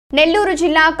నెల్లూరు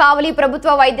జిల్లా కావలి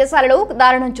ప్రభుత్వ వైద్యశాలలో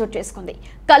దారుణం చోటు చేసుకుంది.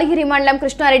 కలిగిరి మండలం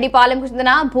కృష్ణారెడ్డి పాలెంకు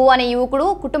చెందిన భూ అనే యువకుడు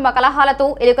కుటుంబ కలహాలతో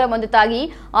ఎలుకల మందు తాగి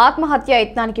ఆత్మహత్య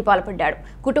యత్నానికి పాల్పడ్డాడు.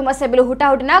 కుటుంబ సభ్యులు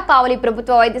హుటాహుటిన కావలి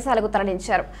ప్రభుత్వ వైద్యశాలకు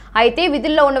తరలించారు. అయితే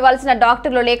విధుల్లో ఉండవలసిన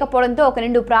డాక్టర్లు లేకపోవడంతో ఒక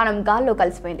నిండు ప్రాణం గాల్లో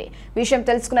కలిసిపోయింది. విషయం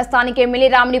తెలుసుకున్న స్థానిక ఎమ్మెల్యే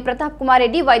రామిని ప్రతాప్ కుమార్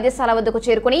రెడ్డి వైద్యశాల వద్దకు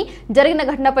చేరుకుని జరిగిన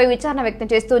ఘటనపై విచారణ వ్యక్తం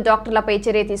చేస్తూ డాక్టర్లపై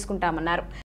చర్య తీసుకుంటామన్నారు.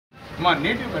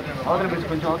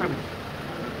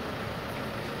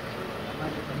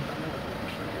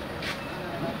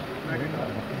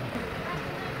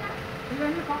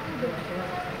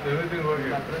 Everything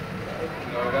okay.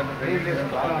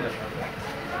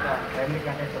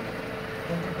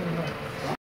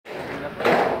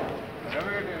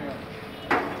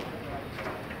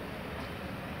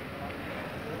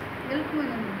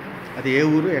 అది ఏ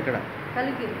ఊరు ఎక్కడ?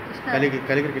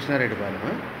 కలిగిరి కృష్ణారెడ్డి పాలెం.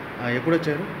 ఎప్పుడు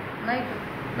వచ్చారు?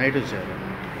 నైట్ వచ్చారు.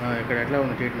 ఇక్కడ ఎట్లా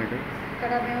ఉంది ట్రీట్మెంట్?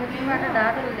 ఇక్కడ మేము వచ్చినమాట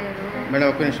డాక్టర్లు లేరు మేడం.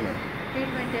 ఒక్క నిమిషం మేడం.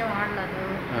 ట్రీట్మెంట్ ఏం వాడలేదు.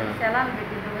 సెలాన్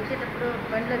పెట్టిండ్రు. వచ్చేటప్పుడు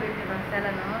బండిలో పెట్టిండ్రు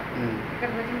సెలను. ఇక్కడ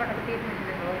వచ్చినమాట ట్రీట్మెంట్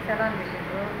లేదు. సెలాన్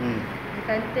పెట్టిండ్రు.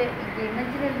 ఇంకా అంతే. ఇంక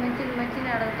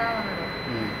మంచినీళ్ళు అడుగుతా ఉన్నాడు.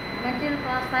 మంచినీళ్ళు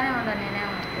పోస్తానే ఉన్నాను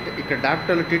నేనేమో. ఇక్కడ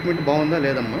డాక్టర్లు ట్రీట్మెంట్ బాగుందా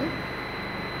లేదమ్మా?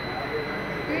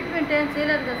 ట్రీట్మెంట్ ఏం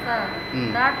చేయలేదు కదా సార్.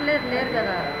 డాక్టర్లు లేరు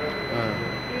కదా.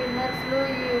 ఈ నర్సులు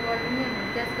ఈ వాళ్ళు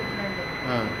తీసుకొచ్చినాడు.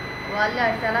 వాళ్ళే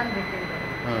ఆ సెలాన్ పెట్టిండ్రు.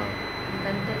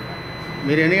 ఇంకంతే సార్.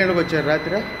 మీరు ఎన్ని గంటలకు వచ్చారు?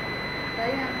 రాత్రి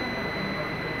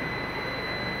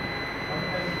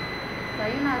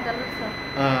నాకు తెలుసు సార్.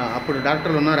 అప్పుడు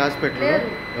డాక్టర్లు ఉన్నారు హాస్పిటల్లో?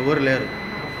 ఎవరు లేరు.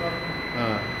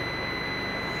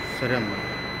 సరే అమ్మా.